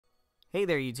Hey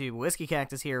there YouTube,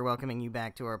 WhiskeyCactus here, welcoming you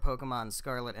back to our Pokémon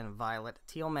Scarlet and Violet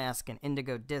Teal Mask and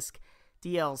Indigo Disc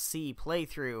DLC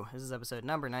playthrough. This is episode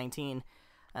number 19,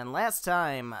 and last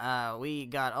time we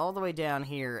got all the way down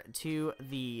here to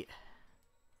the...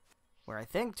 where I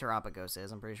think Terapagos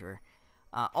is, I'm pretty sure.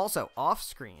 Also,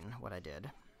 off-screen, what I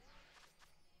did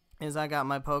is I got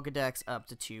my Pokedex up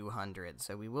to 200,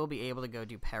 so we will be able to go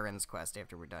do Perrin's quest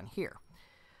after we're done here.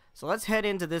 So let's head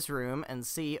into this room and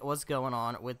see what's going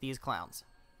on with these clowns.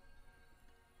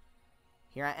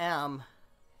 Here I am.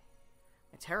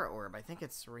 My Terra Orb, I think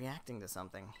it's reacting to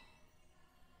something.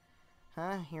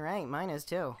 Huh, you're right, mine is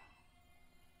too.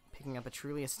 Picking up a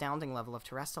truly astounding level of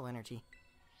terrestrial energy.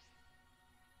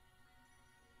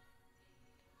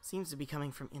 Seems to be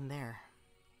coming from in there.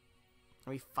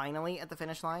 Are we finally at the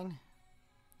finish line?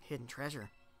 Hidden treasure.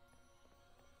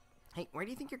 Hey, where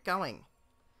do you think you're going?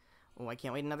 Oh, I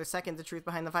can't wait another second. The truth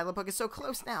behind the Violet book is so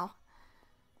close now.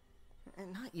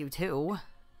 And not you, too.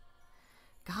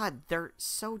 God, they're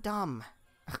so dumb.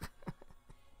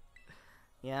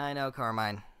 Yeah, I know,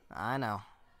 Carmine. I know.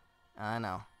 I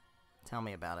know. Tell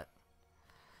me about it.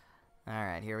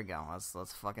 Alright, here we go.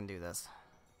 Let's fucking do this.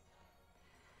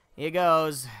 Here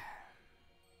goes.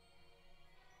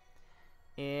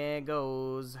 Here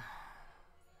goes.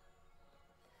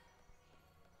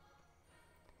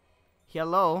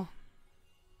 Hello.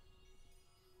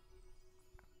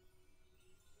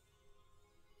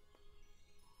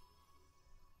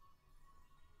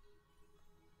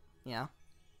 Yeah.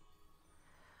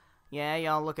 Yeah,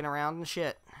 y'all looking around and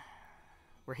shit.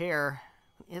 We're here.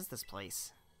 What is this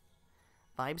place?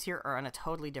 Vibes here are on a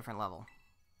totally different level.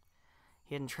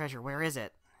 Hidden treasure, where is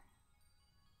it?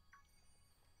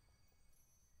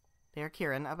 There,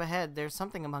 Kieran, up ahead, there's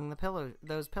something among the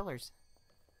those pillars.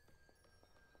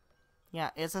 Yeah,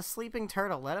 it's a sleeping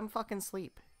turtle. Let him fucking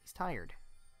sleep. He's tired.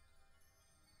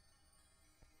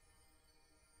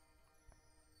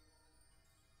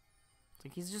 It's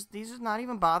like he's just not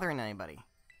even bothering anybody.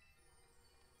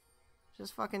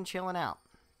 Just fucking chilling out.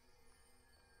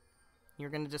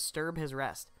 You're gonna disturb his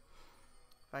rest.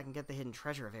 If I can get the hidden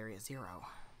treasure of Area 0.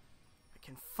 I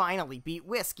can finally beat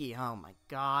Whiskey. Oh my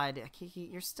god. Kiki,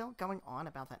 you're still going on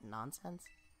about that nonsense?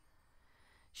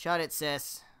 Shut it,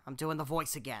 sis. I'm doing the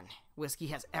voice again. Whiskey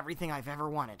has everything I've ever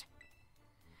wanted.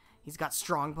 He's got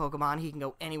strong Pokemon. He can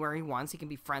go anywhere he wants. He can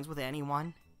be friends with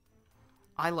anyone.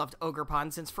 I loved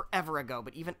Ogerpon since forever ago,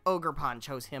 but even Ogerpon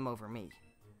chose him over me.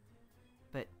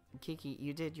 But, Kiki,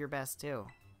 you did your best, too.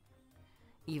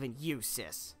 Even you,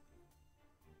 sis.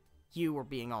 You were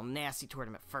being all nasty toward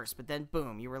him at first, but then,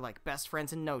 boom, you were like best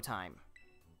friends in no time.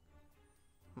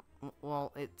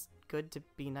 Well, it's good to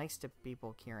be nice to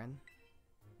people, Kieran.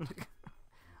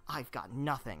 I've got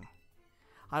nothing.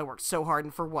 I worked so hard,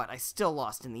 and for what? I still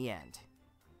lost in the end.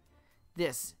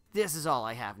 This is all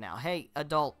I have now. Hey,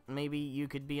 adult, maybe you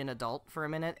could be an adult for a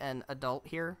minute? An adult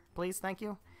here, please, thank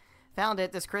you. Found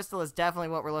it. This crystal is definitely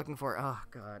what we're looking for. Oh,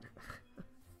 God.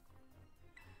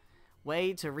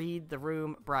 Way to read the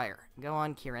room, Briar. Go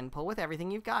on, Kieran. Pull with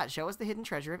everything you've got. Show us the hidden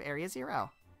treasure of Area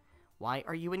 0. Why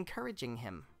are you encouraging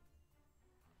him?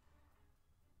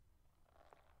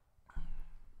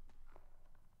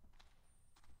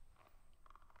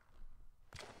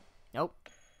 Nope.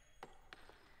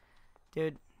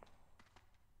 Dude.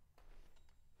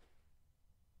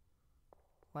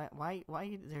 Why,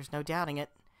 there's no doubting it.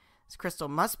 This crystal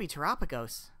must be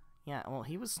Terapagos. Yeah, well,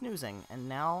 he was snoozing, and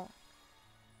now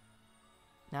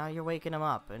you're waking him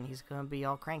up, and he's gonna be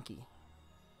all cranky.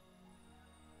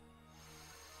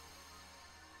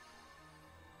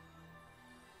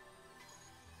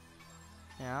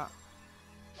 Yeah.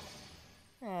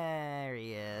 There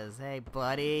he is. Hey,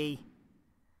 buddy.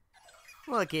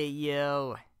 Look at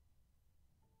you.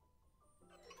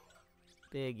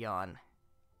 Big yawn.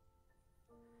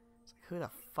 It's like, who the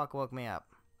fuck woke me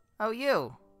up? Oh,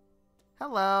 you.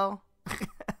 Hello.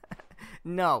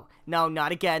 No,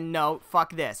 not again. No,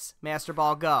 fuck this. Master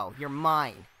Ball, go. You're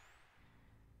mine.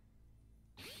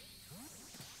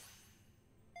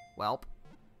 Welp.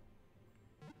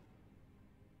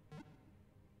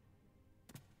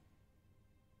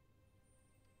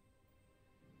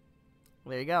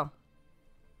 There you go.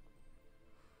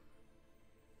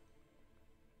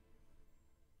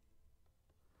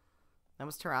 That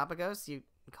was Terapagos? You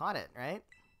caught it, right?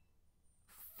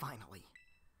 Finally.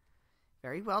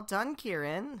 Very well done,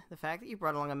 Kieran. The fact that you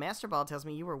brought along a Master Ball tells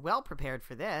me you were well prepared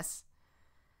for this.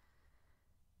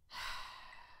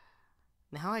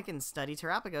 Now I can study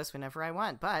Terapagos whenever I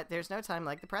want, but there's no time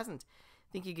like the present.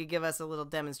 Think you could give us a little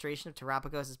demonstration of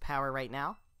Terapagos' power right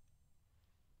now?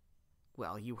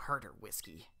 Well, you heard her,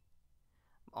 Whiskey.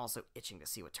 I'm also itching to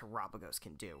see what Terapagos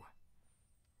can do.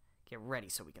 Get ready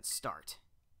so we can start.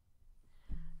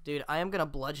 Dude, I am gonna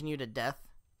bludgeon you to death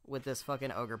with this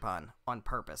fucking Ogerpon on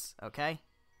purpose, okay?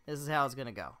 This is how it's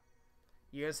gonna go.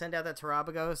 You're gonna send out that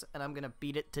Terapagos, and I'm gonna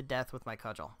beat it to death with my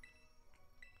cudgel.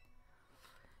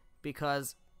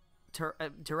 Because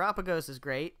Terapagos is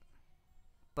great,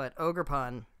 but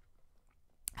Ogerpon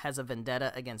has a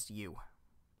vendetta against you,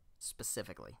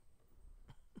 specifically.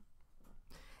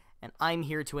 And I'm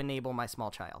here to enable my small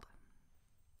child.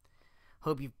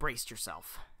 Hope you've braced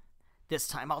yourself. This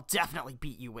time I'll definitely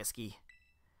beat you, Whiskey.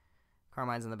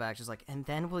 Carmine's in the back just like, and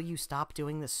then will you stop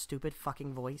doing this stupid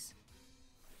fucking voice?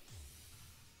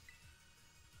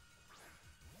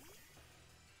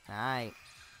 Alright.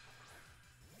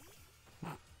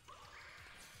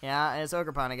 Yeah, it's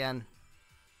Ogerpon again.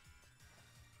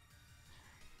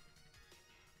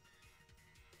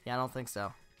 Yeah, I don't think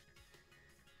so.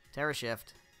 Terra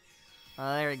Shift.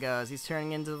 Oh, there he goes. He's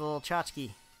turning into the little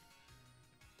TCHOTCHKE.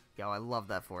 Yo, I love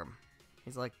that form.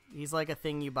 He's like a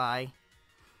thing you buy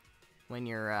when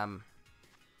you're on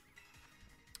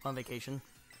vacation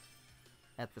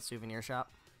at the souvenir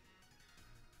shop.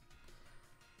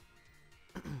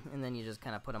 And then you just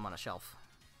kind of put him on a shelf.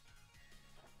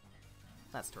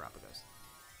 That's Terapagos.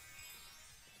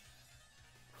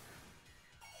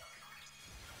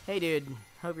 Hey dude,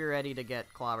 hope you're ready to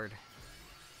get clobbered.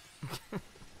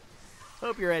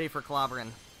 Hope you're ready for clobbering.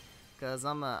 Cause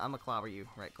I'm clobber you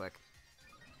right quick.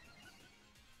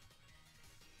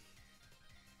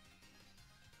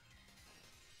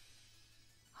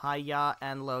 High ya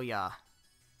and low ya.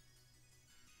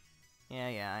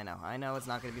 Yeah, I know. I know it's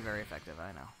not gonna be very effective,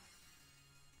 I know.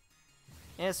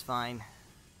 It's fine.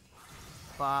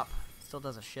 Bop. Still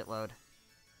does a shitload.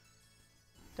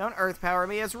 Don't earth power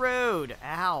me, it's rude!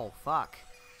 Ow, fuck.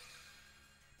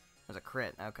 There's a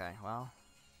crit, okay, well.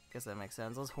 Guess that makes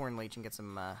sense. Let's Horn Leech and get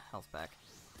some health back.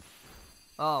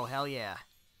 Oh, hell yeah.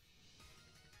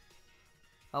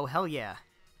 Oh, hell yeah.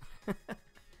 What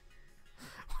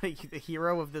are you, the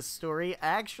hero of this story?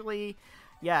 Actually,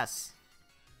 yes.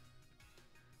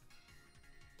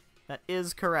 That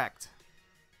is correct.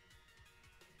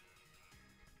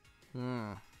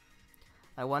 I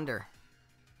wonder.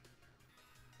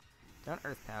 Don't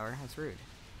earth power, that's rude.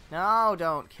 No,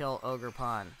 don't kill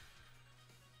Ogerpon.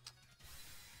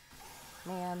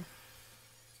 Man.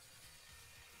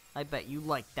 I bet you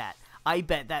like that. I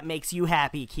bet that makes you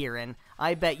happy, Kieran.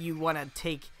 I bet you want to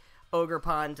take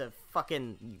Ogerpon to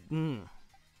fucking...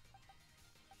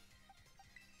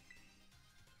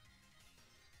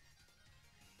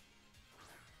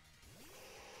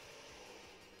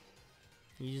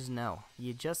 You just know.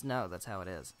 You just know that's how it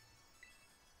is.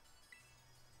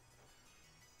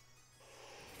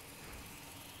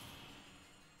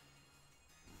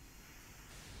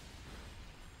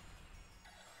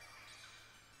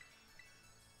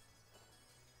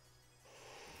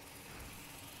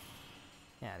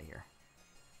 Get out of here.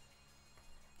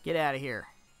 Get out of here.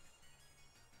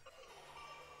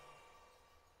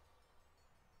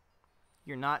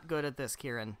 You're not good at this,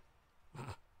 Kieran.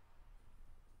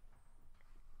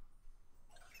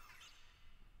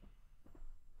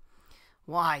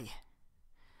 Why?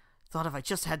 Thought if I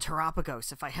just had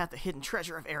Terapagos, if I had the hidden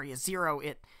treasure of Area Zero,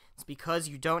 it's because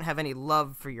you don't have any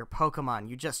love for your Pokemon.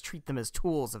 You just treat them as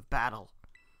tools of battle.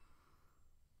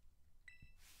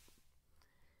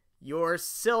 You're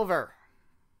Silver.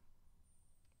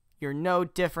 You're no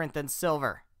different than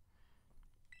Silver.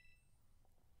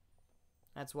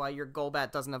 That's why your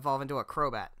Golbat doesn't evolve into a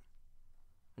Crobat.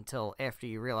 Until after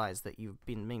you realize that you've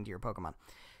been mean to your Pokemon.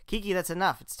 Kiki, that's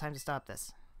enough. It's time to stop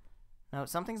this. No,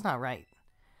 something's not right.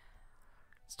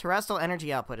 Its terrestrial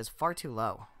energy output is far too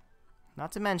low.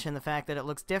 Not to mention the fact that it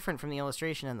looks different from the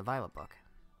illustration in the Violet book.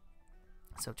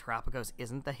 So Terapagos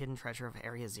isn't the hidden treasure of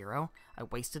Area Zero? I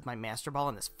wasted my Master Ball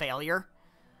on this failure?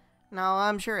 No,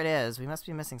 I'm sure it is. We must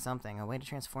be missing something. A way to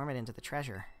transform it into the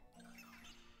treasure.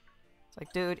 It's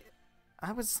like, dude,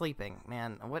 I was sleeping,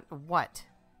 man. What?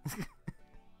 Of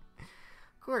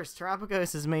course,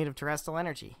 Terapagos is made of terrestrial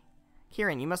energy.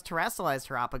 Kieran, you must terrestrialize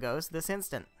Terapagos this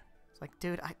instant. It's like,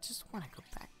 dude, I just want to go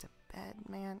back to bed,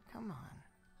 man. Come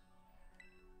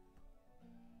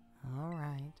on.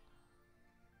 Alright.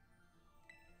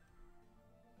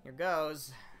 Here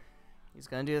goes. He's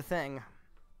gonna do the thing.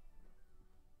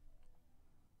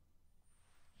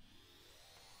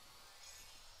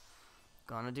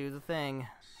 Gonna do the thing.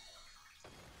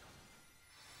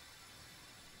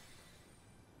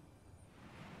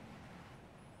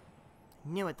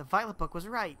 Knew it, the Violet book was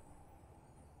right.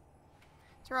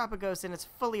 Terapagos in its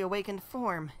fully awakened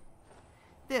form.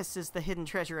 This is the hidden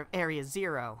treasure of Area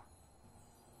Zero.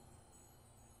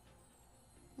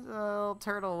 There's a little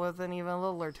turtle with an even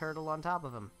littler turtle on top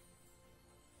of him.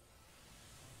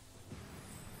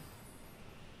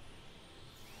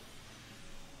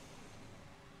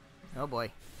 Oh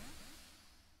boy.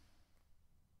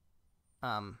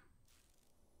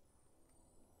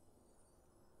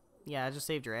 Yeah, I just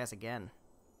saved your ass again.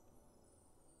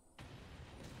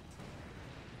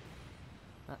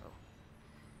 Uh-oh.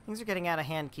 Things are getting out of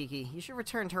hand, Kiki. You should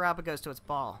return Terapagos to its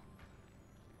ball.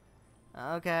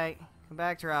 Okay. Come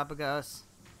back, Terapagos.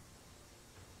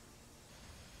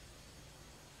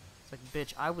 It's like,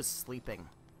 bitch, I was sleeping.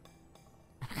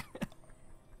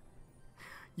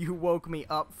 You woke me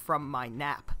up from my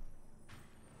nap.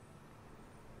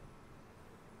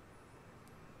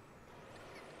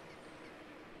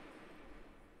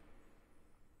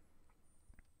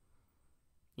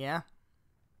 Yeah?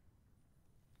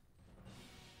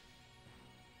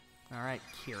 Alright,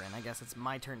 Kieran, I guess it's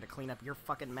my turn to clean up your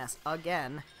fucking mess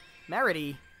again.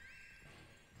 Merity?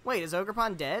 Wait, is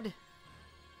Ogerpon dead?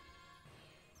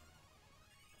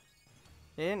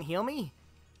 They didn't heal me?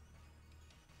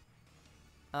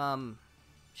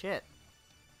 Shit.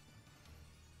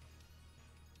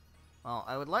 Well,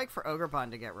 I would like for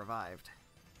Ogerpon to get revived.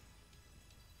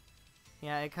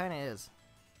 Yeah, it kinda is.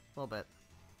 A little bit.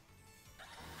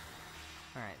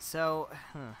 Alright, so...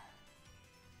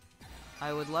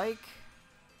 I would like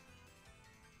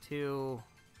to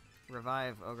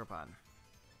revive Ogerpon.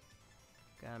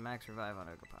 Got a max revive on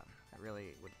Ogerpon. I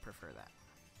really would prefer that.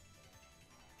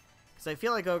 Because I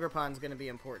feel like Ogerpon's going to be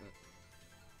important.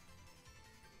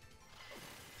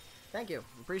 Thank you.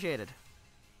 Appreciate it.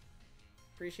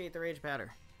 Appreciate the rage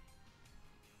powder.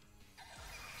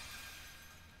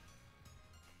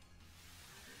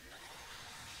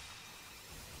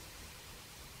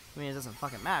 I mean, it doesn't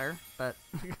fucking matter, but...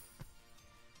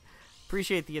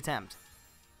 Appreciate the attempt.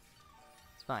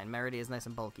 It's fine. Merity is nice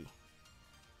and bulky.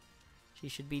 She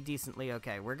should be decently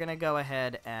okay. We're gonna go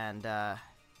ahead and,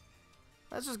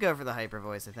 let's just go for the hyper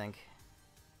voice, I think.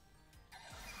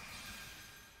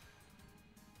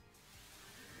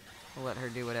 We'll let her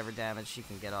do whatever damage she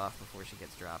can get off before she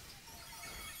gets dropped.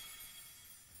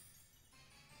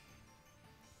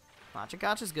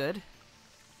 TCHOTCHKE good.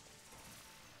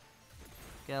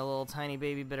 Get a little tiny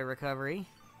baby bit of recovery.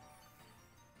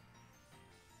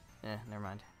 Never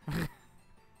mind.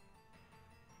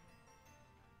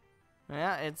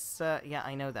 Yeah, it's, yeah,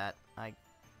 I know that.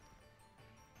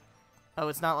 Oh,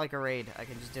 it's not like a raid. I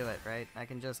can just do it, right? I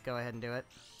can just go ahead and do it.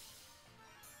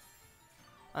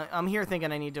 I'm here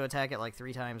thinking I need to attack it like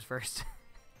 3 times first.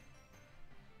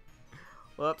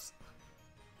 Whoops.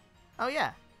 Oh,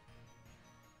 yeah.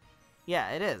 Yeah,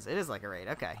 it is. It is like a raid.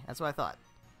 Okay, that's what I thought.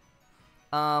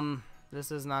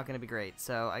 This is not going to be great,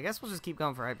 so I guess we'll just keep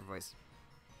going for Hyper Voice.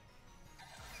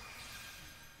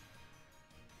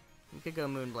 You could go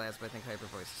Moonblast, but I think Hyper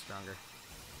Voice is stronger.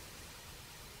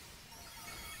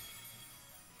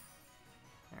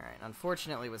 Alright,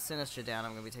 unfortunately with Sinistcha down,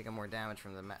 I'm going to be taking more damage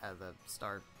from the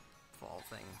Starfall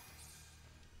thing.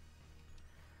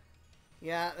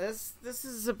 Yeah, this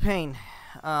is a pain.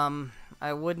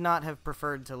 I would not have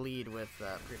preferred to lead with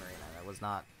Primarina. That was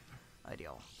not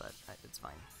ideal, but it's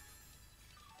fine.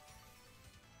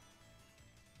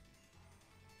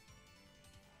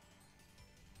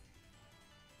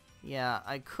 Yeah,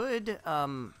 I could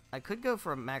go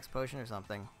for a max potion or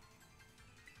something.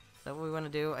 Is that what we want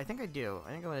to do? I think I do.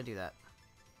 I think I want to do that.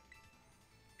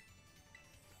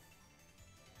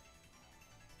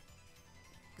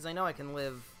 Because I know I can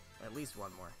live at least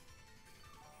one more.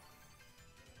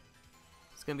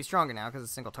 It's going to be stronger now because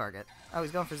it's a single target. Oh,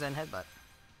 he's going for Zen Headbutt.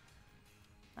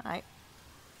 Alright.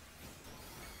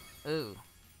 Ooh.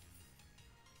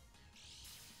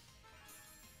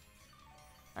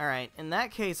 Alright, in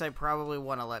that case, I probably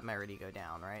want to let Merity go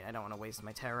down, right? I don't want to waste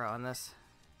my Terra on this.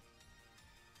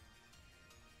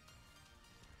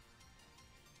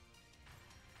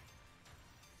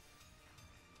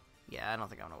 Yeah, I don't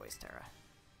think I want to waste Terra.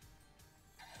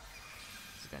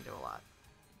 This is going to do a lot.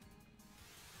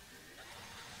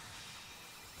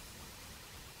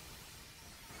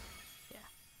 Yeah.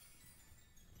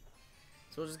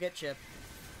 So we'll just get Chip.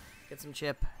 Get some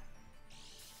Chip.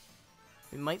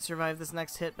 We might survive this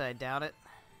next hit, but I doubt it.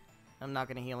 I'm not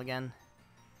going to heal again.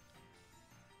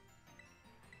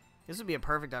 This would be a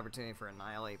perfect opportunity for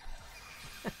Annihilate.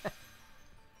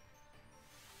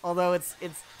 Although it's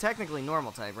technically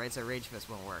normal type, right? So Rage Fist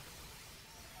won't work.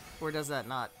 Or does that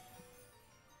not?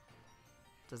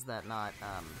 Does that not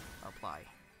apply?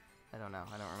 I don't know.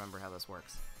 I don't remember how this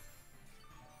works.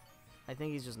 I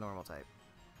think he's just normal type.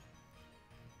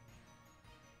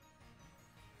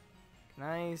 Can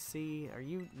I see? Are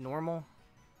you normal?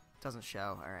 Doesn't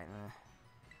show. Alright.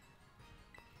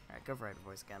 Alright, go for Hyper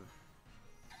Voice again.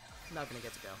 I'm not gonna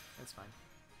get to go. That's fine.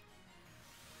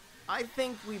 I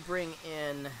think we bring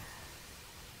in...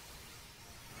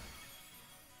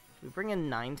 we bring in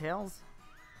Ninetales?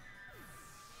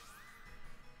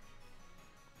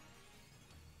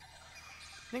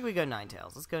 I think we go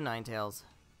Ninetales. Let's go Ninetales.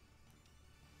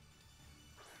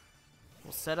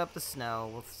 We'll set up the snow.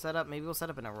 We'll set up... maybe we'll set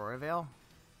up an Aurora Veil.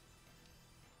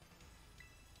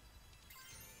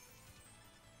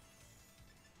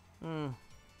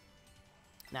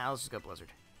 Nah, let's just go Blizzard.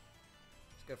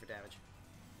 Let's go for damage.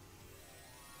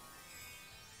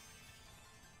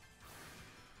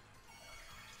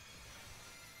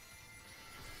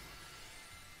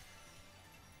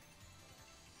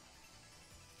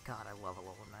 God, I love a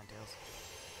level 9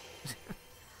 Ninetales.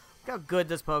 Look how good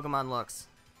this Pokemon looks.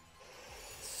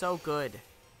 So good.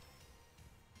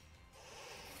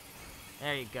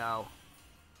 There you go.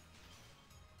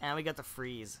 And we got the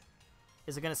freeze.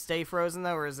 Is it gonna stay frozen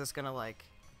though, or is this gonna like...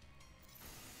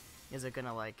 is it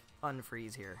gonna like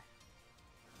unfreeze here?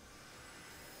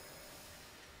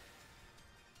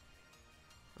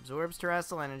 Absorbs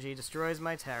terrestrial energy, destroys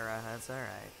my Terra. That's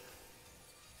alright.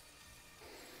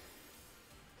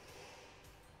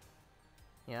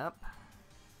 Yep.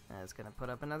 And it's gonna put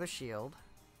up another shield.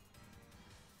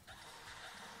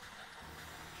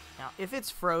 Now, if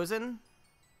it's frozen...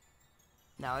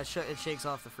 now, it shakes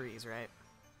off the freeze, right?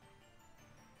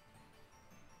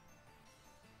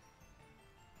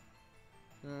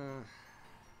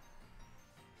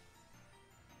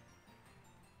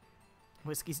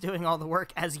 Whiskey's doing all the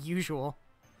work, as usual.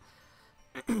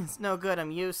 It's no good,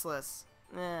 I'm useless.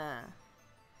 Alright,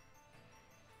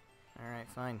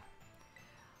 fine.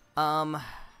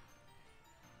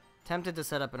 Tempted to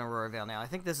set up an Aurora Veil now. I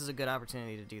think this is a good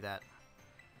opportunity to do that.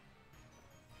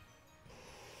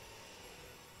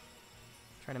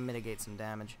 Try to mitigate some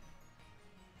damage.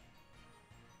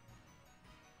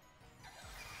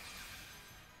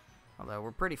 Although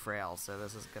we're pretty frail, so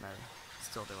this is gonna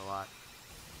still do a lot.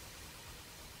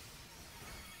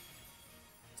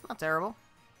 It's not terrible.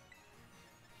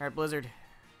 Alright, Blizzard.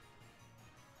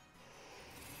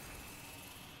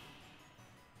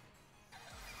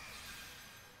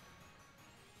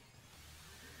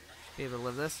 Should be able to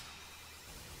live this.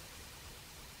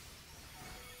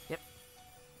 Yep.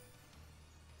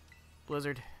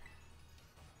 Blizzard.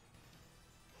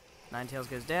 Ninetales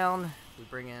goes down. We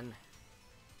bring in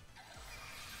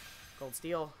Cold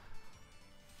Steel.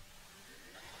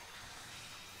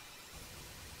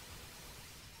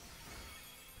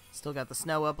 Still got the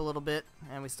snow up a little bit,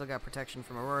 and we still got protection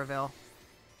from Aurora Veil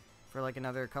for like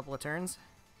another couple of turns.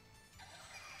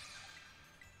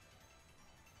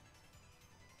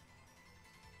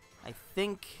 I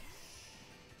think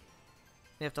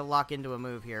we have to lock into a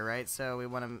move here, right? So we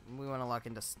want to lock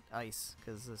into ice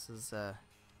because this is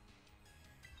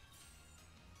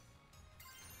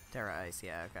Terra Ice.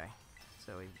 Yeah, okay.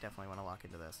 So we definitely want to lock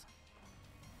into this.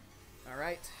 All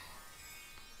right.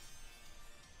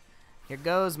 Here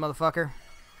goes, motherfucker.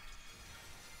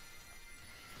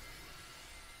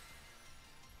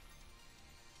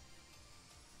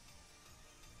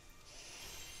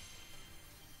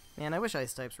 Man, I wish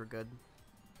ice types were good.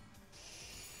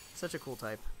 Such a cool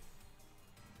type.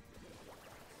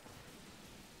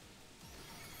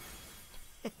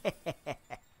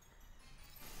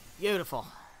 Beautiful.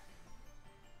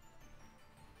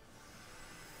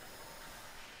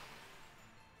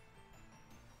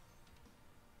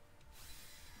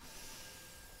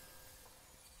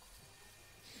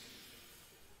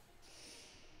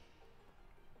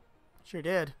 Sure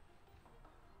did.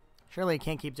 Surely it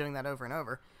can't keep doing that over and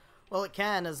over. Well, it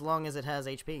can as long as it has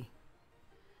HP.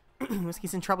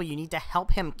 Whiskey's in trouble. You need to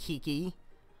help him, Kiki.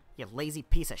 You lazy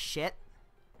piece of shit.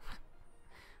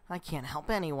 I can't help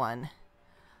anyone.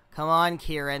 Come on,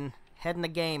 Kieran. Head in the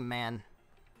game, man.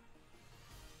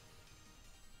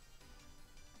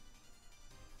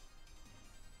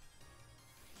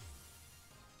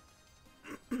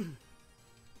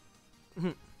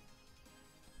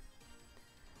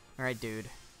 Alright, dude.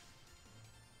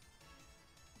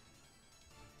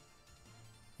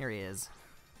 Here he is.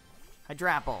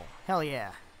 Hydrapple. Hell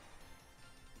yeah.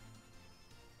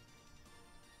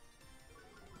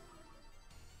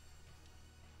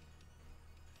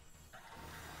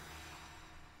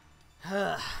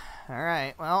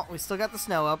 Alright, well, we still got the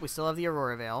snow up. We still have the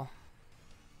Aurora Veil.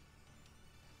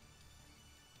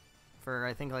 For,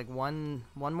 I think, like, one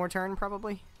more turn,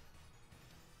 probably?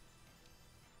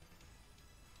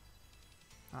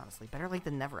 Honestly, better late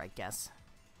than never, I guess.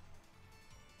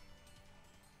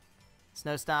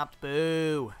 Snow stopped.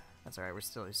 Boo! That's alright, we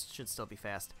should still be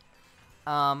fast.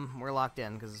 We're locked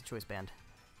in, because it's a choice band.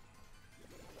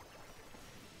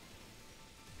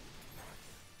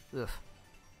 Ugh.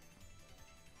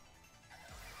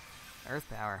 Earth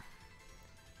power.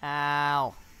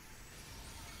 Ow.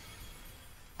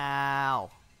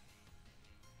 Ow.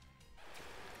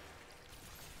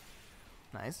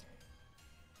 Nice.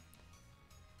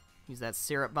 Use that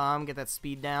syrup bomb, get that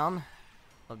speed down.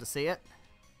 Love to see it.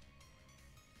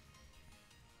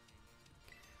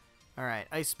 Alright,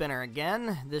 Ice Spinner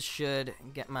again. This should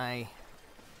get my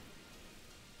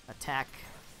attack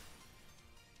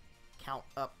count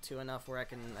up to enough where I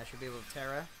should be able to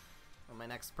Terra on my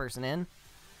next person in.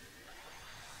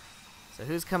 So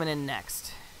who's coming in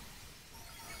next?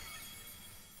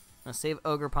 I'm gonna save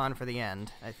Ogerpon for the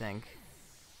end, I think.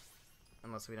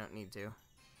 Unless we don't need to.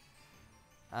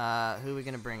 Who are we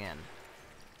gonna bring in?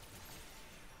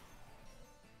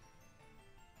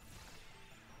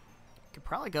 Could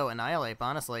probably go Annihilate,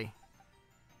 honestly.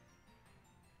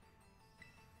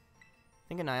 I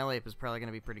think Annihilate is probably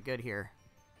gonna be pretty good here.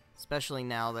 Especially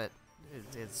now that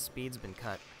its speed's been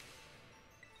cut.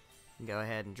 Go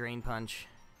ahead and Drain Punch.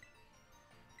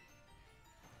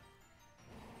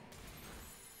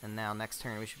 And now next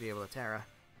turn we should be able to Terra.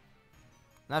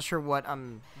 Not sure what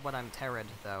I'm Terra'd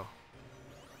though.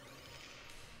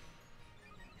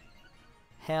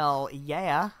 Hell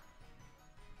yeah.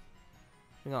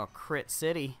 We're gonna crit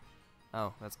city.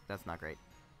 Oh, that's not great.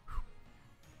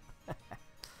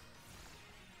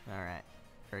 Alright.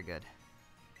 Very good.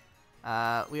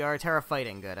 We are Terra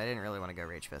fighting good. I didn't really want to go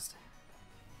Rage Fist.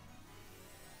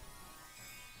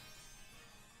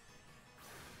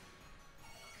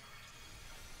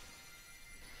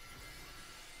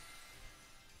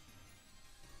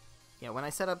 Yeah, when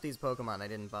I set up these Pokemon, I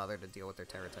didn't bother to deal with their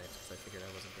Terra types because I figured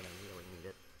I wasn't going to really need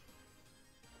it.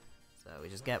 So we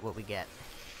just get what we get.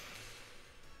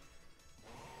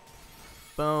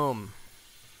 Boom.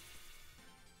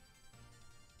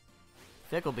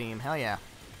 Fickle Beam, hell yeah.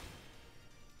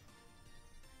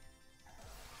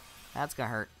 That's gonna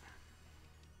hurt.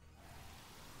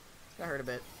 It's gonna hurt a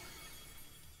bit.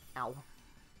 Ow.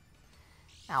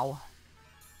 Ow.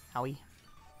 Owie.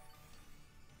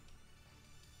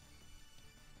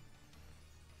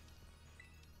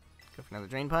 Go for another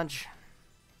Drain Punch.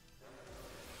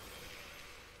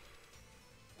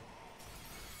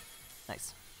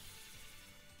 Nice.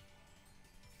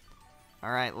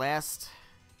 Alright, last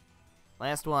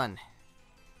one.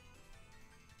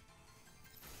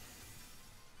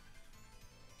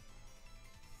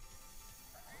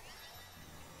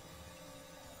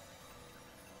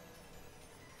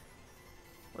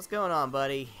 What's going on,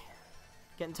 buddy?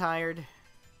 Getting tired?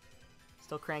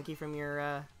 Still cranky from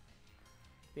your,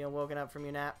 being woken up from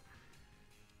your nap?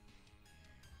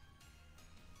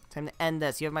 Time to end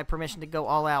this. You have my permission to go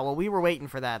all out. Well, we were waiting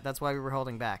for that. That's why we were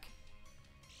holding back.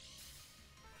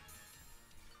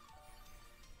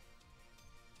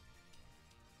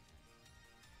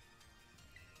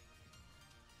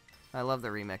 I love the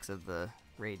remix of the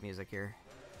raid music here.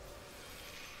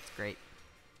 It's great.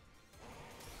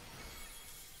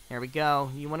 Here we go.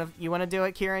 You wanna do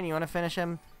it, Kieran? You wanna finish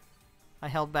him? I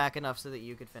held back enough so that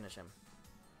you could finish him.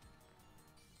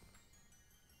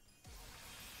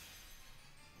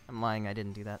 I'm lying, I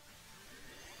didn't do that.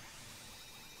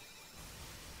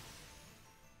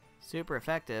 Super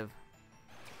effective.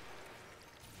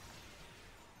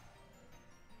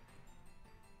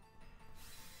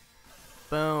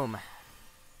 Boom.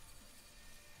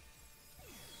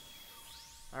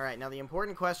 Alright, now the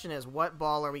important question is, what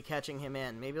ball are we catching him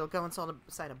in? Maybe he'll go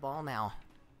inside a ball now.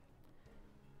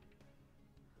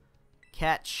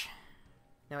 Catch.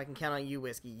 Now I can count on you,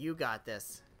 Whiskey. You got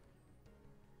this.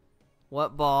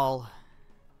 What ball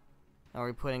are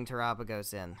we putting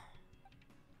Terapagos in?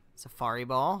 Safari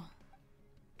Ball?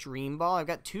 Dream Ball? I've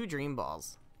got 2 Dream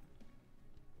Balls.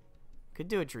 Could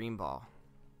do a Dream Ball.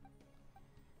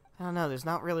 I don't know, there's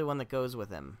not really one that goes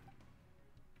with him.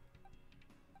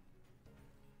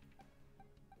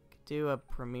 Could do a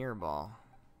Premier Ball.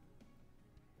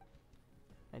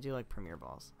 I do like Premier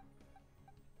Balls.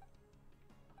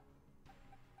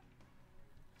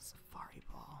 Safari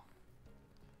Ball.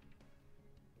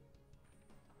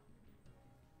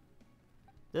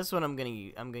 This one I'm gonna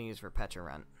use for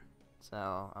Pecharunt. So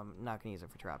I'm not gonna use it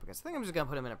for Terapagos. I think I'm just gonna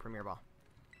put him in a Premier Ball.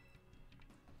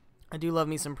 I do love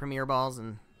me some Premier Balls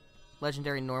and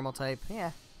Legendary Normal type.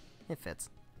 Yeah, it fits.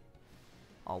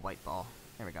 All white ball.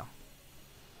 There we go.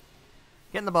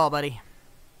 Get in the ball, buddy.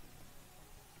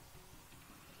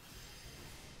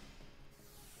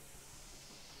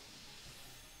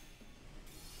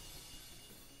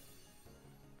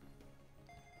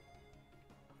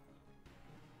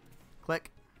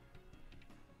 Click.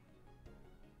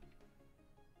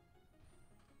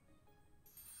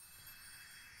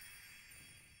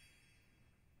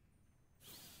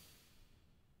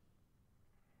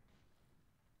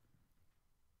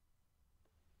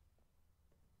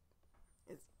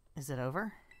 Is it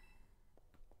over?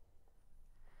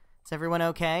 Is everyone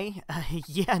okay?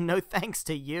 Yeah, no thanks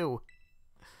to you.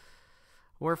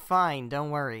 We're fine, don't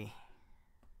worry.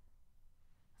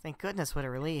 Thank goodness, what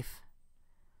a relief.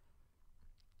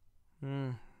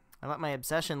 I let my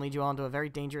obsession lead you all into a very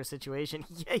dangerous situation.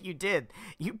 Yeah, you did.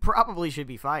 You probably should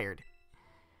be fired.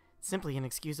 Simply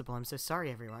inexcusable. I'm so sorry,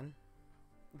 everyone.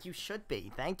 You should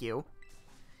be. Thank you.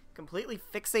 Completely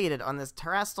fixated on this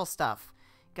terrestrial stuff.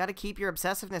 Gotta keep your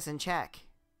obsessiveness in check.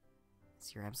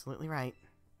 Yes, you're absolutely right.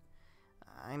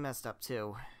 I messed up,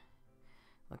 too.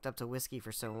 Looked up to Whiskey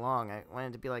for so long. I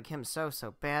wanted to be like him so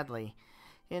badly.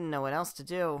 Didn't know what else to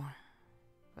do.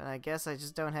 But I guess I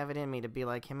just don't have it in me to be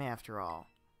like him after all.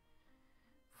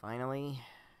 Finally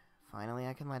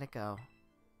I can let it go.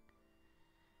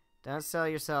 Don't sell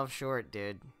yourself short,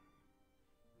 dude.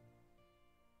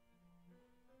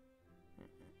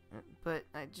 But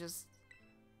I just...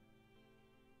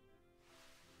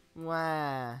 Wah.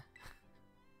 I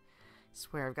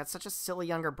swear, I've got such a silly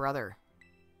younger brother.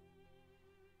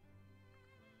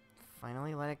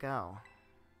 Finally let it go.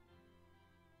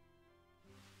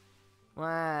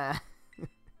 Wah. You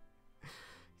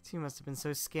two must have been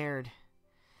so scared.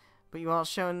 But you all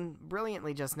shone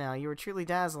brilliantly just now. You were truly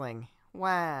dazzling.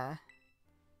 Wah.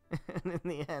 And in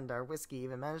the end, our Whiskey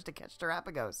even managed to catch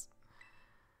Terapagos.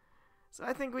 So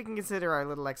I think we can consider our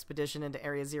little expedition into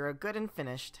Area Zero good and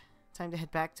finished. Time to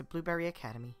head back to Blueberry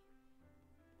Academy.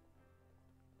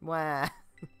 Wah.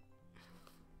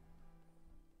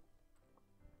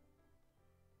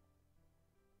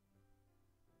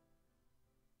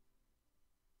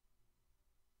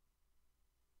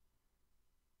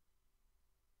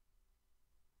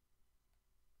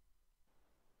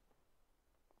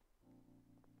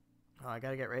 Oh, I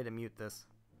gotta get ready to mute this.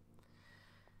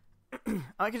 Oh,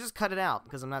 I can just cut it out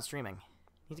because I'm not streaming.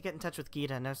 Need to get in touch with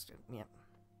Gita. No, yep.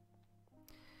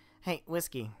 Hey,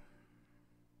 Whiskey.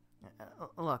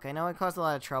 Look, I know I caused a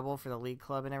lot of trouble for the League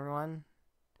Club and everyone.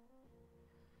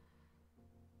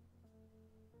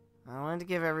 I wanted to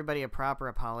give everybody a proper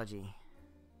apology,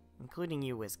 including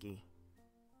you, Whiskey.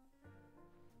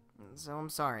 So I'm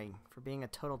sorry for being a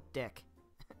total dick.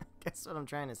 Guess what I'm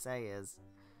trying to say is,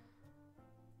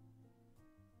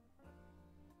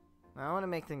 I want to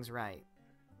make things right.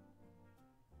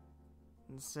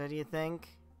 And so do you think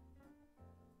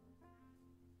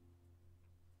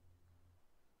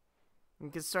we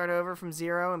could start over from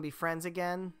zero and be friends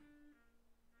again?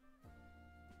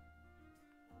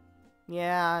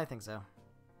 Yeah, I think so.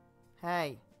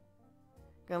 Hey,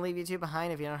 gonna leave you two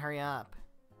behind if you don't hurry up.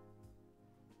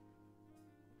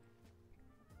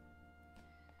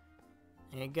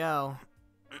 There you go.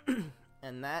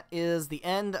 And that is the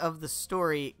end of the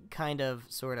story, kind of,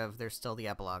 sort of. There's still the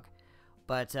epilogue.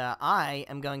 But I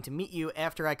am going to meet you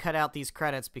after I cut out these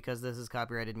credits because this is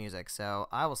copyrighted music. So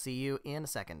I will see you in a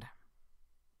second.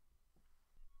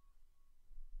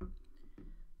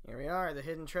 Here we are, the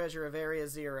hidden treasure of Area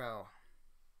Zero.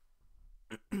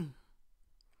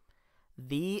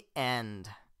 The end.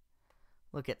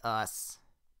 Look at us.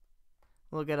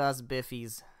 Look at us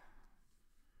biffies.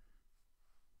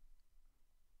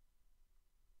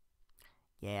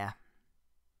 Yeah.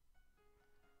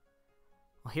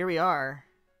 Well, here we are.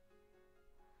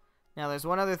 Now, there's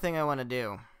one other thing I want to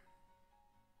do.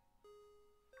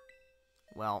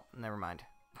 Well, never mind.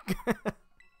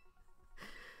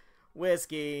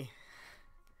 Whiskey.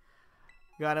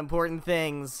 Got important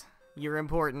things. You're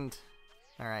important.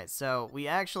 Alright, so we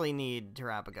actually need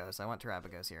Terapagos. I want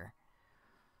Terapagos here.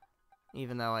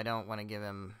 Even though I don't want to give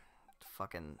him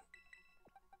fucking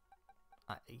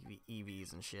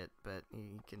EVs and shit, but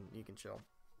you can chill.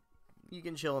 You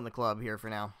can chill in the club here for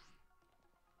now.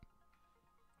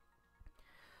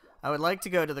 I would like to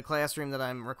go to the classroom that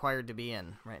I'm required to be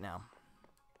in right now.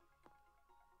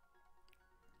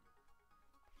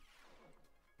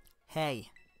 Hey.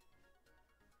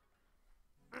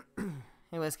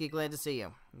 Hey, Whiskey, glad to see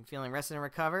you. You feeling rested and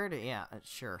recovered? Yeah,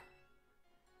 sure.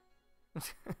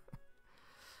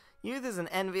 Youth is an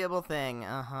enviable thing.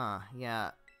 Uh-huh,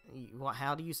 yeah.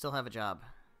 How do you still have a job?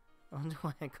 I wonder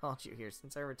why I called you here.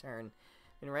 Since our return,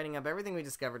 been writing up everything we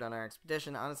discovered on our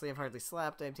expedition. Honestly, I've hardly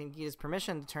slept. I obtained Gita's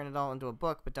permission to turn it all into a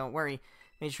book, but don't worry.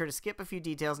 Made sure to skip a few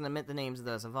details and omit the names of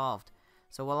those involved.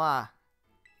 So voila.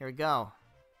 Here we go.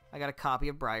 I got a copy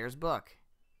of Briar's book.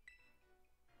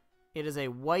 It is a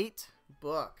white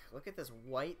book. Look at this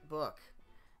white book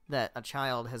that a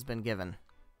child has been given.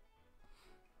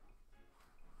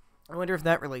 I wonder if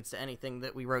that relates to anything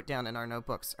that we wrote down in our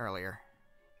notebooks earlier.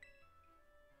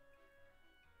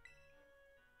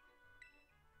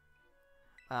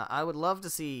 I would love to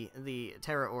see the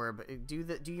Terra Orb. Do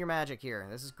your magic here.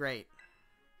 This is great.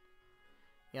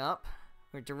 Yup.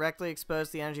 We're directly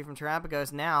exposed to the energy from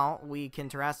Terapagos. Now we can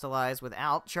terrestrialize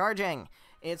without charging.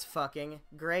 It's fucking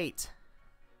great.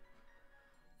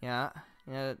 Yeah.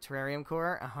 You know, terrarium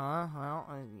core? Uh-huh. Well,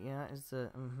 yeah, it's the...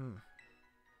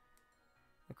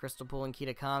 The crystal pool in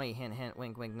Kitakami. Hint, hint,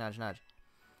 wink, wink, nudge, nudge.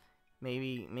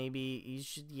 Maybe you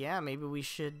should... Yeah, maybe we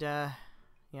should,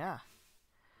 yeah.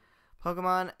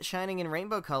 Pokemon shining in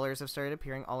rainbow colors have started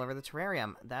appearing all over the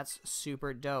terrarium. That's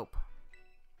super dope.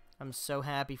 I'm so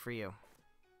happy for you.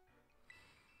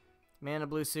 Man in a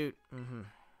blue suit.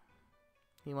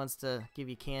 He wants to give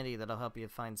you candy that'll help you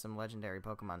find some legendary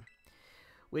Pokemon.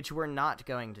 Which we're not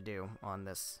going to do on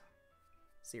this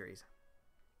series.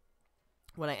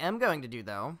 What I am going to do,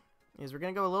 though, is we're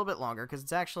going to go a little bit longer, because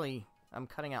it's actually... I'm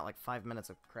cutting out like 5 minutes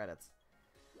of credits.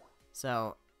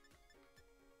 So...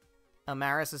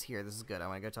 Amaris is here. This is good. I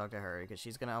want to go talk to her, because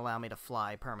she's going to allow me to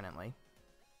fly permanently.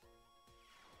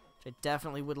 Which I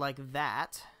definitely would like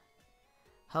that.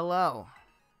 Hello.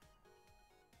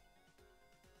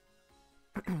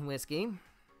 Whiskey.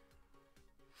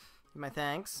 My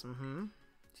thanks.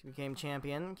 She became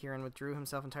champion. Kieran withdrew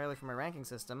himself entirely from my ranking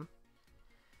system.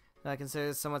 I consider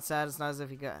this somewhat sad. It's not as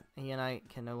if he and I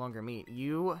can no longer meet.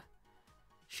 You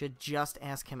should just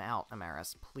ask him out,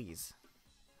 Amaris, please.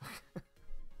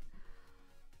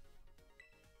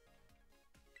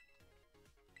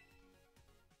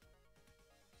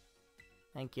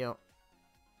 Thank you.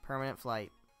 Permanent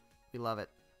flight. We love it.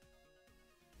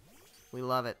 We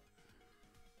love it.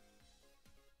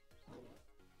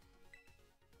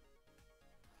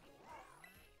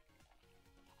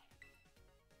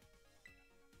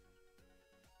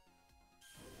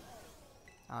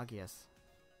 Agius.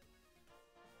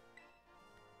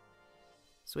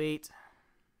 Sweet.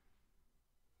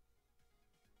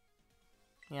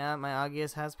 Yeah, my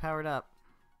Agius has powered up.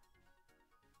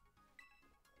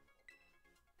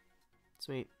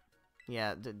 Sweet.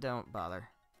 Yeah, don't bother.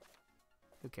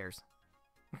 Who cares?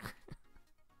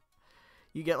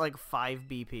 You get like 5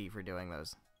 BP for doing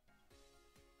those.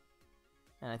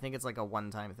 And I think it's like a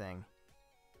one-time thing.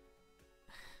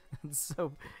 It's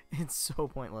so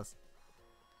pointless.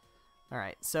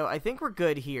 Alright, so I think we're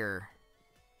good here.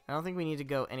 I don't think we need to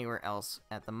go anywhere else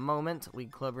at the moment.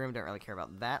 League Club Room, don't really care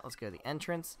about that. Let's go to the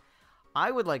entrance.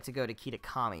 I would like to go to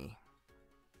Kitakami.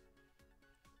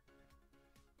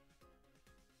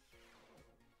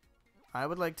 I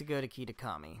would like to go to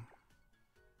Kitakami.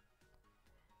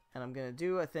 And I'm going to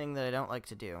do a thing that I don't like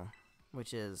to do,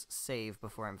 which is save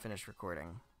before I'm finished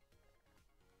recording.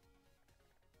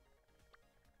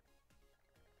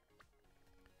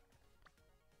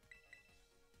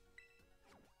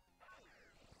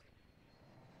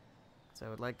 So I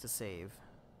would like to save.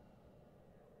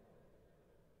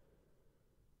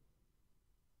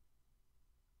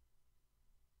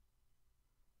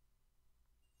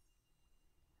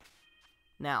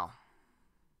 Now,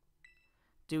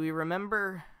 do we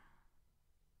remember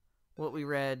what we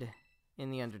read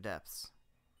in the Underdepths?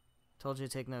 Told you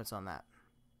to take notes on that.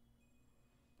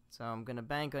 So I'm going to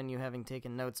bank on you having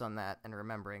taken notes on that and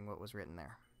remembering what was written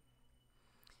there.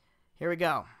 Here we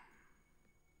go.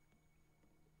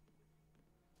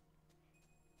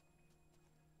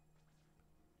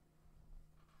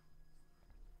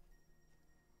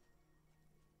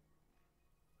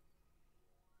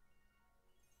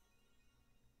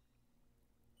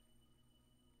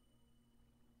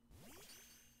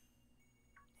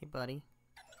 Hey, buddy.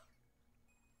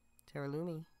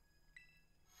 Teralumi.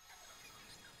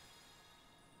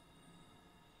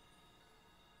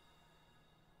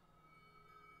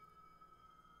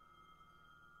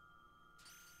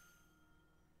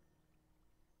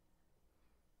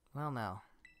 Well, now.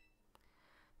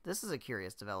 This is a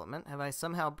curious development. Have I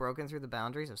somehow broken through the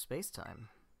boundaries of space-time?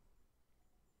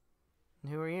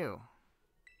 And who are you?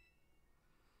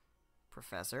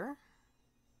 Professor?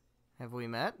 Have we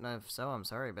met? If so, I'm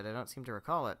sorry, but I don't seem to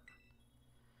recall it.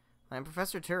 I'm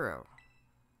Professor Turo.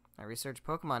 I research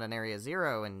Pokemon in Area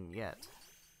 0 and yet.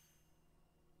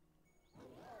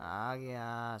 Ah,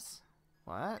 yes.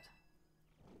 What?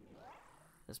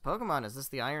 This Pokemon, is this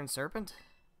the Iron Serpent?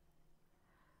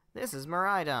 This is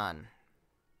Miraidon.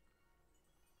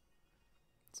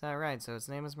 Is that right? So its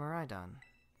name is Miraidon.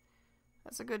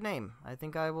 That's a good name. I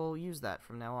think I will use that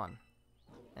from now on.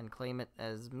 And claim it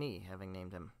as me, having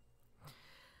named him.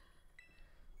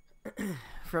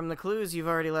 From the clues you've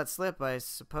already let slip, I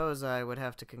suppose I would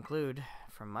have to conclude,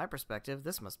 from my perspective,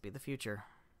 this must be the future.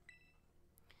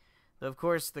 Though, of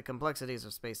course, the complexities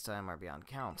of space-time are beyond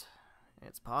count.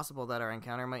 It's possible that our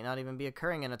encounter might not even be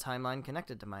occurring in a timeline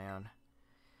connected to my own.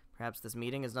 Perhaps this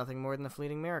meeting is nothing more than a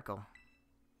fleeting miracle.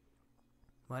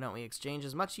 Why don't we exchange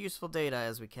as much useful data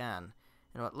as we can,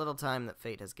 in what little time that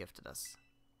fate has gifted us.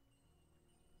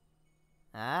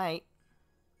 Alright.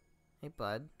 Hey,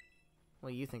 bud. What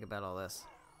do you think about all this?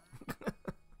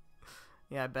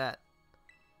 Yeah, I bet.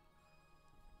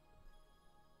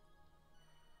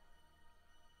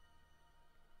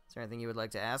 Is there anything you would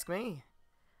like to ask me?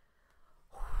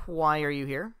 Why are you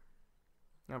here?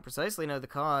 I don't precisely know the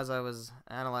cause. I was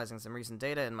analyzing some recent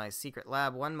data in my secret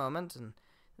lab one moment, and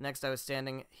the next I was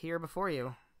standing here before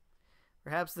you.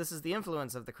 Perhaps this is the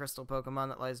influence of the crystal Pokemon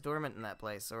that lies dormant in that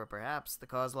place, or perhaps the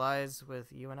cause lies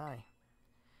with you and I.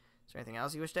 Is there anything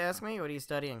else you wish to ask me? What are you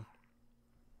studying?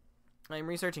 I am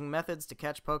researching methods to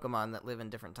catch Pokemon that live in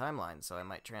different timelines, so I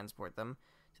might transport them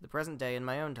to the present day in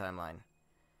my own timeline.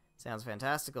 Sounds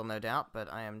fantastical, no doubt,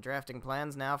 but I am drafting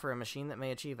plans now for a machine that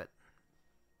may achieve it.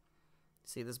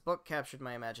 See, this book captured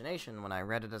my imagination when I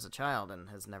read it as a child and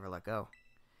has never let go.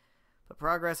 But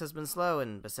progress has been slow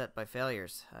and beset by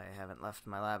failures. I haven't left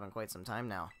my lab in quite some time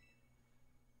now.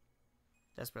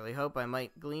 Desperately hope I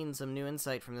might glean some new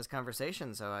insight from this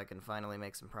conversation so I can finally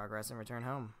make some progress and return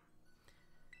home.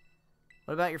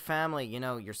 What about your family? You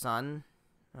know, your son?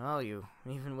 Oh, you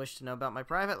even wish to know about my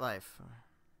private life.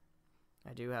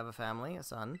 I do have a family, a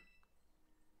son.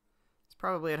 He's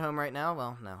probably at home right now.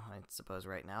 Well, no, I suppose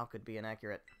right now could be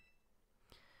inaccurate.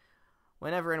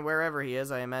 Whenever and wherever he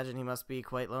is, I imagine he must be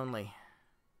quite lonely.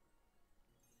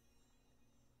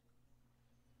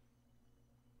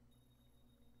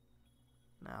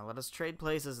 Now, let us trade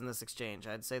places in this exchange.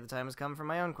 I'd say the time has come for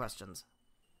my own questions.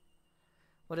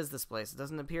 What is this place? It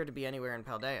doesn't appear to be anywhere in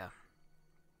Paldea.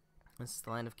 This is the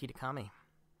land of Kitakami.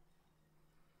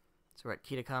 So we're at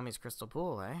Kitakami's crystal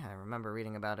pool, eh? I remember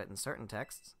reading about it in certain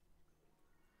texts.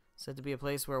 Said to be a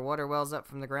place where water wells up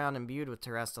from the ground imbued with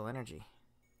terrestrial energy.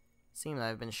 It seems I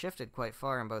have been shifted quite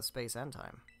far in both space and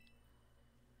time.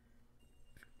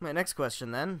 My next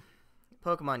question, then.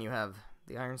 Pokemon you have.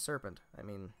 The Iron Serpent. I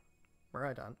mean,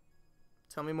 Miraidon.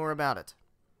 Tell me more about it.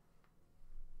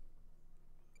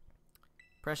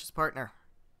 Precious partner.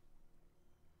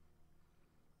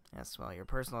 Yes, well, your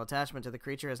personal attachment to the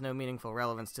creature has no meaningful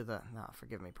relevance to the... No,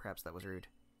 forgive me, perhaps that was rude.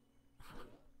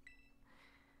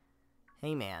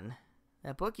 Hey, man.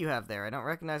 That book you have there, I don't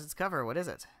recognize its cover. What is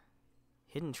it?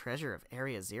 Hidden Treasure of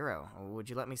Area Zero. Would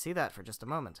you let me see that for just a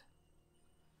moment?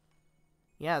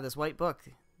 Yeah, this white book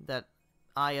that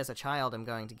I, as a child, am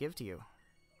going to give to you.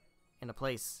 In a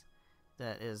place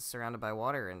that is surrounded by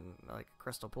water and like a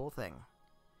crystal pool thing.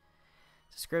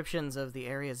 Descriptions of the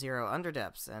Area Zero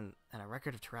underdepths and a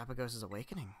record of Terapagos'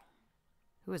 awakening.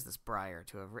 Who is this Briar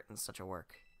to have written such a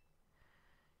work?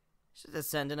 She's a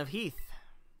descendant of Heath.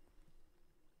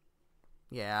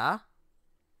 Yeah?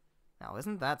 Now,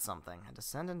 isn't that something? A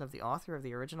descendant of the author of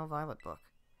the original Violet book.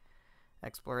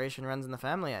 Exploration runs in the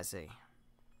family, I see.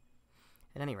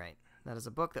 At any rate, that is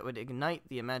a book that would ignite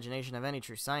the imagination of any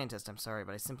true scientist. I'm sorry,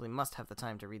 but I simply must have the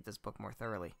time to read this book more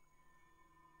thoroughly.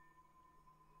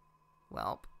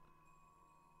 Welp.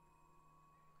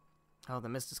 Oh, the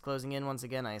mist is closing in once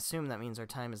again. I assume that means our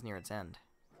time is near its end.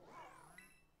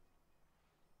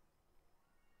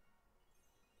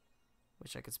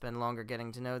 Wish I could spend longer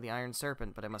getting to know the Iron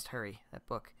Serpent, but I must hurry. That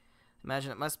book.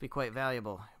 Imagine it must be quite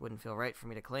valuable. It wouldn't feel right for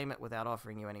me to claim it without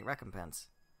offering you any recompense.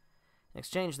 In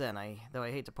exchange, then, though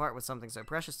I hate to part with something so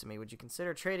precious to me, would you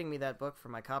consider trading me that book for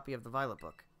my copy of the Violet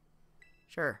book?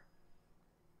 Sure.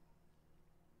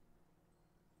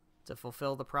 To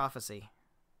fulfill the prophecy.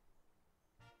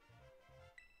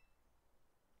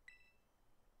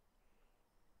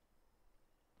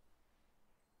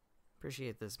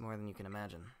 Appreciate this more than you can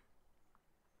imagine.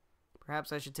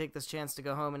 Perhaps I should take this chance to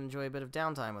go home and enjoy a bit of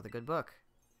downtime with a good book.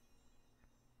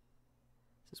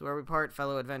 This is where we part,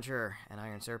 fellow adventurer and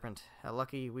Iron Serpent. How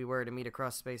lucky we were to meet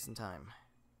across space and time.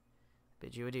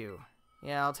 Bid you adieu.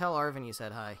 Yeah, I'll tell Arvin you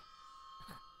said hi.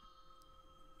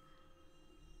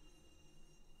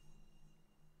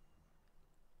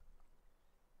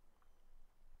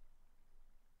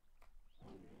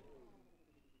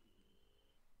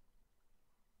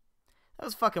 That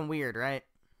was fucking weird, right?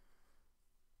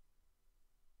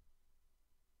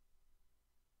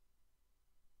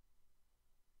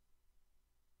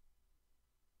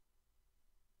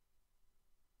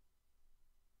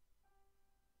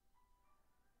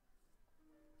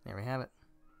 There we have it.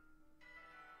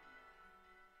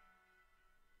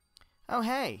 Oh,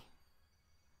 hey!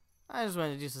 I just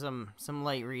wanted to do some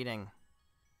light reading.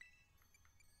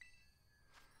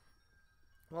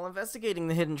 While investigating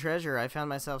the hidden treasure, I found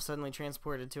myself suddenly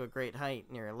transported to a great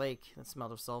height near a lake that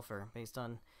smelled of sulfur. Based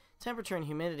on temperature and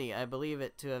humidity, I believe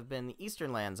it to have been the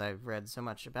eastern lands I've read so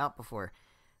much about before.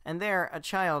 And there, a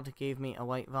child gave me a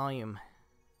white volume.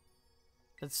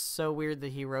 That's so weird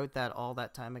that he wrote that all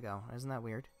that time ago. Isn't that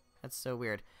weird? That's so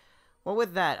weird. Well,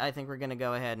 with that, I think we're going to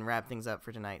go ahead and wrap things up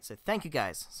for tonight. So thank you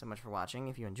guys so much for watching.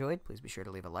 If you enjoyed, please be sure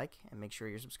to leave a like, and make sure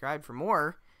you're subscribed for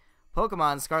more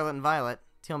Pokemon Scarlet and Violet,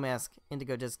 Teal Mask,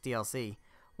 Indigo Disc DLC.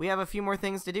 We have a few more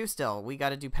things to do still. We got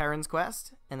to do Perrin's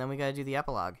Quest, and then we got to do the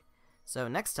epilogue. So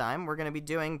next time, we're going to be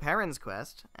doing Perrin's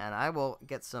Quest, and I will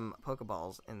get some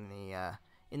Pokeballs in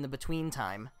the between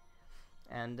time,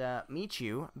 and meet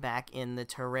you back in the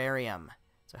terrarium.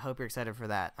 So I hope you're excited for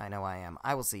that. I know I am.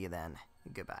 I will see you then.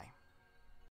 Goodbye.